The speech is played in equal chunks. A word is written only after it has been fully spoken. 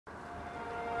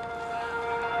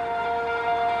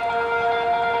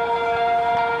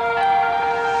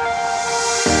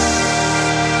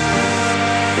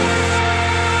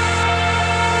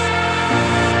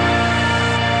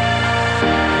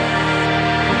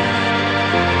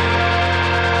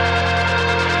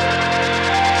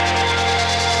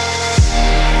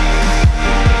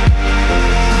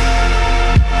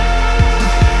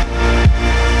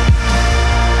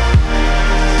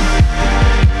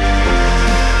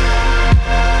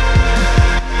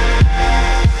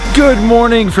Good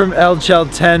morning from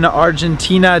Chalten,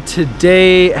 Argentina.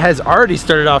 Today has already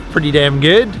started off pretty damn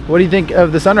good. What do you think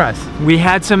of the sunrise? We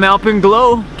had some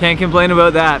alpenglow. Can't complain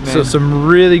about that, man. So some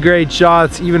really great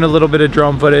shots, even a little bit of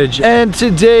drone footage. And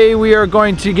today we are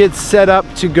going to get set up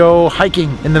to go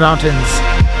hiking in the mountains.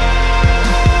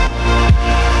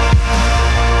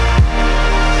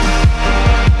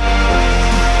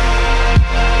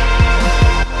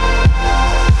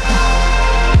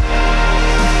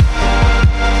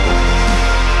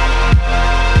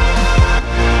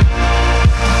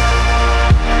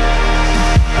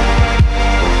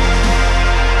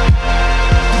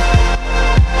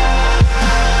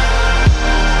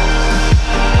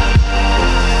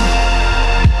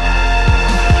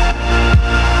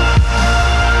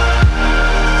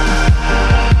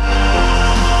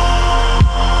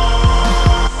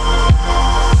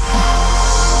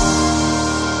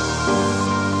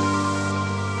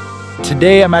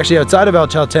 Today I'm actually outside of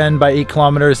Chalten by 8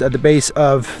 kilometers at the base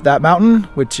of that mountain,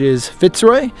 which is Fitz.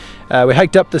 We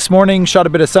hiked up this morning, shot a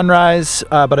bit of sunrise,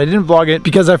 but I didn't vlog it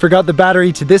because I forgot the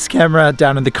battery to this camera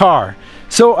down in the car.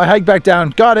 So I hiked back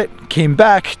down, got it, came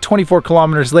back. 24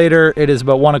 kilometers later, it is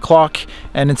about 1 o'clock,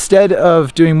 and instead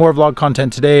of doing more vlog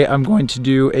content today, I'm going to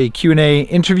do a Q&A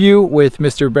interview with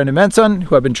Mr. Brendan Van Son,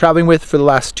 who I've been traveling with for the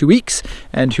last 2 weeks,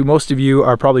 and who most of you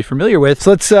are probably familiar with.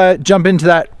 So let's jump into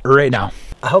that right now.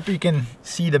 I hope you can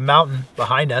see the mountain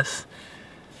behind us.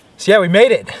 So yeah, we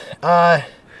made it.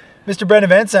 Mr. Brendan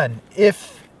Van Son,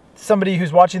 if somebody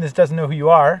who's watching this doesn't know who you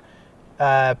are,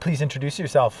 please introduce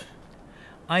yourself.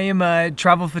 I am a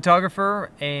travel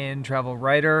photographer and travel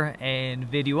writer and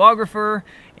videographer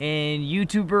and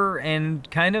YouTuber and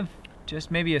kind of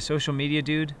just maybe a social media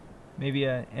dude, maybe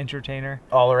an entertainer.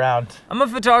 All around. I'm a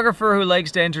photographer who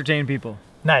likes to entertain people.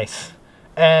 Nice.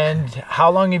 And how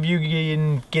long have you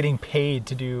been getting paid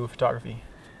to do photography?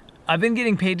 I've been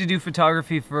getting paid to do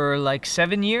photography for like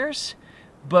 7 years,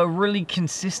 but really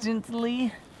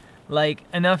consistently, like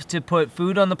enough to put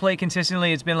food on the plate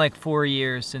consistently. It's been like 4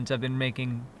 years since I've been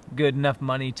making good enough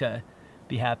money to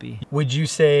be happy. Would you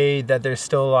say that there's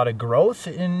still a lot of growth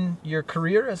in your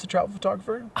career as a travel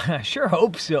photographer? I sure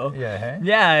hope so. Yeah, hey?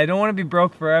 Yeah, I don't want to be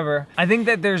broke forever. I think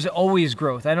that there's always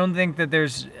growth. I don't think that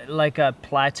there's like a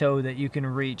plateau that you can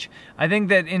reach. I think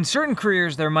that in certain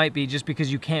careers there might be, just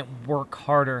because you can't work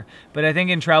harder. But I think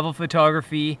in travel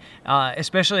photography,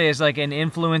 especially as like an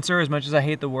influencer, as much as I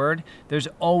hate the word, there's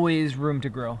always room to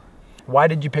grow. Why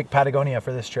did you pick Patagonia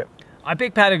for this trip? I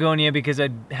picked Patagonia because I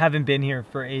haven't been here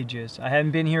for ages. I hadn't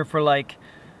been here for like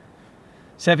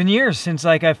 7 years since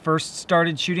like I first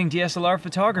started shooting DSLR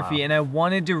photography. Wow. And I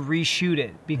wanted to reshoot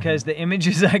it because the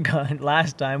images I got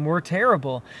last time were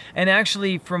terrible. And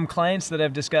actually from clients that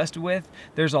I've discussed with,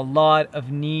 there's a lot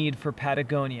of need for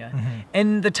Patagonia.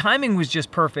 And the timing was just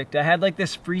perfect. I had like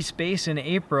this free space in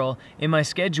April in my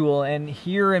schedule, and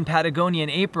here in Patagonia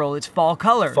in April, it's fall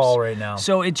colors. Fall right now.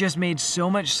 So it just made so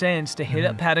much sense to hit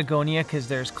up Patagonia because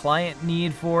there's client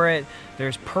need for it.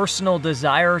 There's personal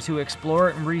desire to explore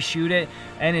it and reshoot it,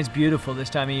 and it's beautiful this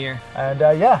time of year. And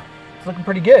yeah, it's looking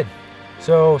pretty good.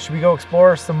 So should we go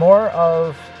explore some more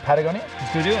of Patagonia?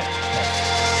 Let's go do it.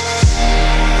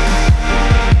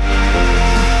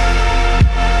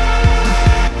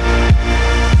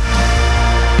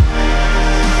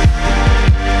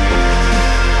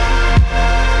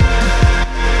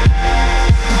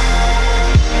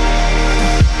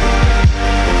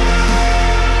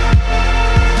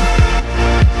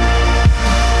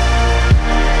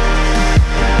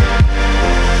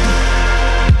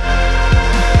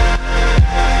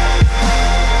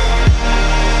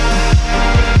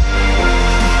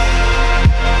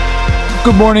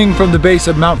 Good morning from the base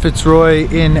of Mount Fitzroy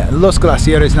in Los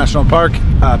Glaciares National Park,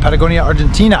 Patagonia,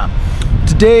 Argentina.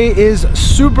 Today is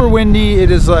super windy.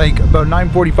 It is like about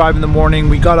 9:45 in the morning.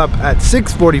 We got up at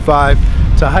 6:45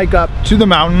 to hike up to the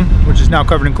mountain, which is now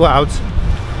covered in clouds,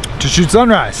 to shoot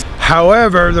sunrise.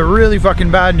 However, the really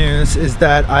fucking bad news is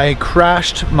that I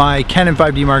crashed my Canon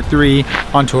 5D Mark III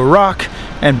onto a rock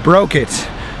and broke it.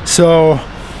 So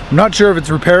I'm not sure if it's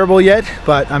repairable yet,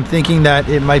 but I'm thinking that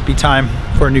it might be time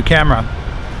for a new camera.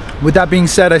 With that being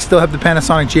said, I still have the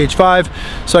Panasonic GH5,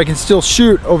 so I can still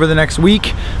shoot over the next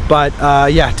week. But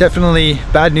yeah, definitely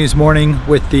bad news morning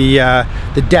with the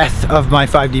death of my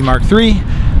 5D Mark III.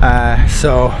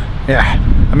 So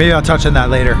yeah, maybe I'll touch on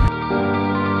that later.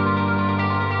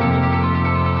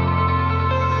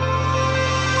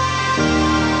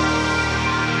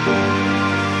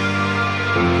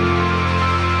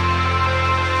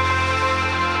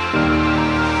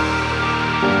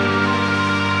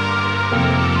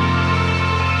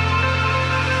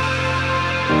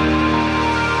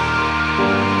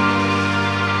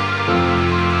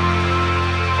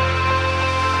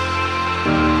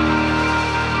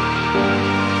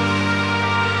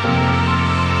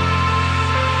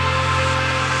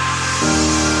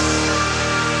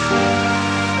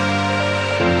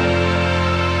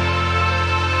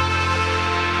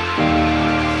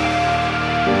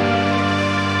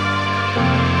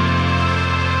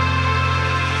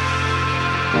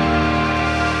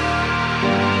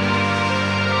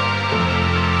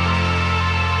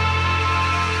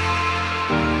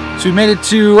 So we made it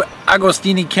to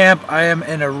Agostini camp. I am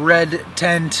in a red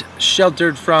tent,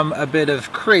 sheltered from a bit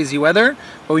of crazy weather,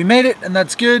 but we made it and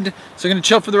that's good. So I'm gonna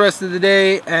chill for the rest of the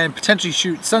day and potentially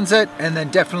shoot sunset, and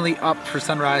then definitely up for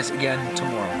sunrise again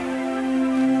tomorrow.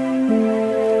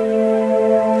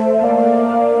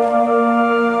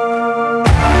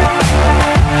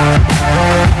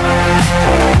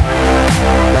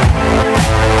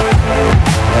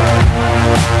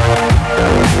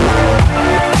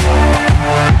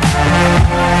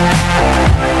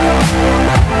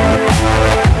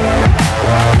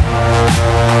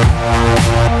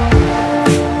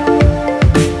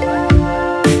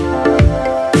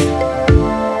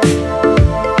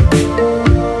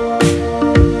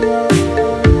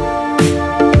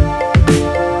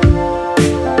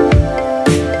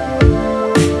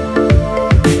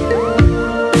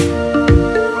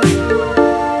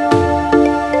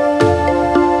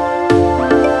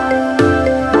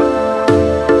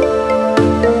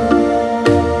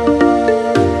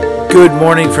 Good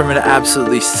morning from an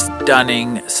absolutely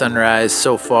stunning sunrise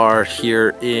so far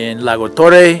here in Lago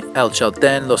Torre, El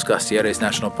Chalten, Los Glaciares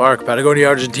National Park, Patagonia,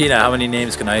 Argentina. How many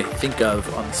names can I think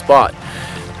of on the spot?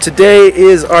 Today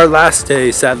is our last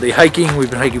day, sadly, hiking. We've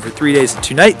been hiking for 3 days and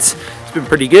 2 nights. It's been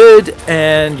pretty good,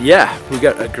 and yeah, we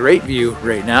got a great view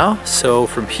right now. So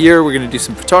from here, we're gonna do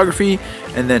some photography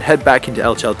and then head back into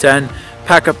El Chalten,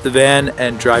 pack up the van,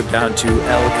 and drive down to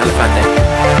El Calafate.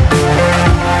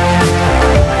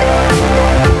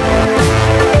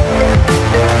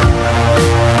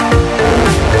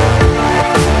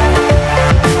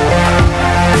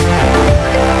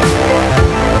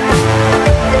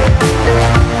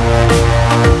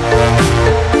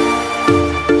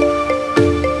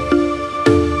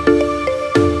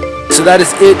 So that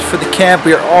is it for the camp.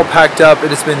 We are all packed up.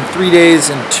 It has been 3 days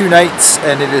and 2 nights,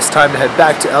 and it is time to head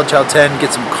back to El Chalten,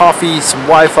 get some coffee, some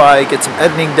Wi-Fi, get some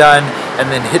editing done, and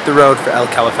then hit the road for El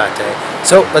Calafate.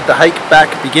 So let the hike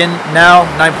back begin now.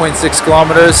 9.6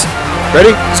 kilometers.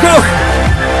 Ready? Let's go!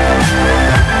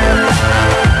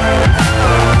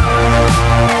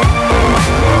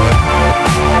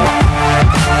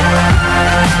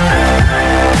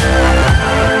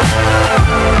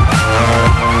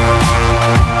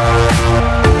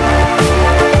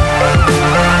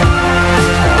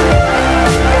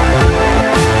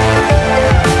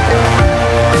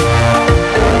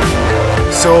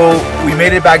 So we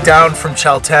made it back down from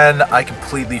Chalten. I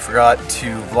completely forgot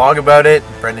to vlog about it.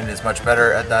 Brendan is much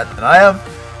better at that than I am.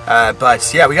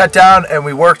 But yeah, we got down and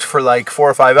we worked for like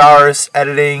 4 or 5 hours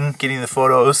editing, getting the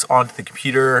photos onto the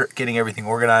computer, getting everything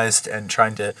organized, and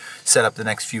trying to set up the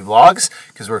next few vlogs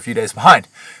because we're a few days behind.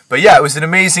 But yeah, it was an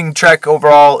amazing trek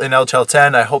overall in El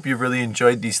Chalten. I hope you really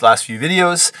enjoyed these last few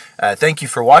videos. Thank you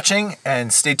for watching,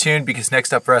 and stay tuned because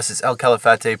next up for us is El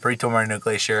Calafate, Perito Moreno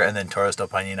Glacier, and then Torre del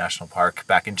Paine National Park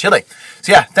back in Chile.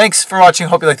 So yeah, thanks for watching.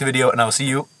 Hope you liked the video, and I will see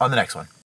you on the next one.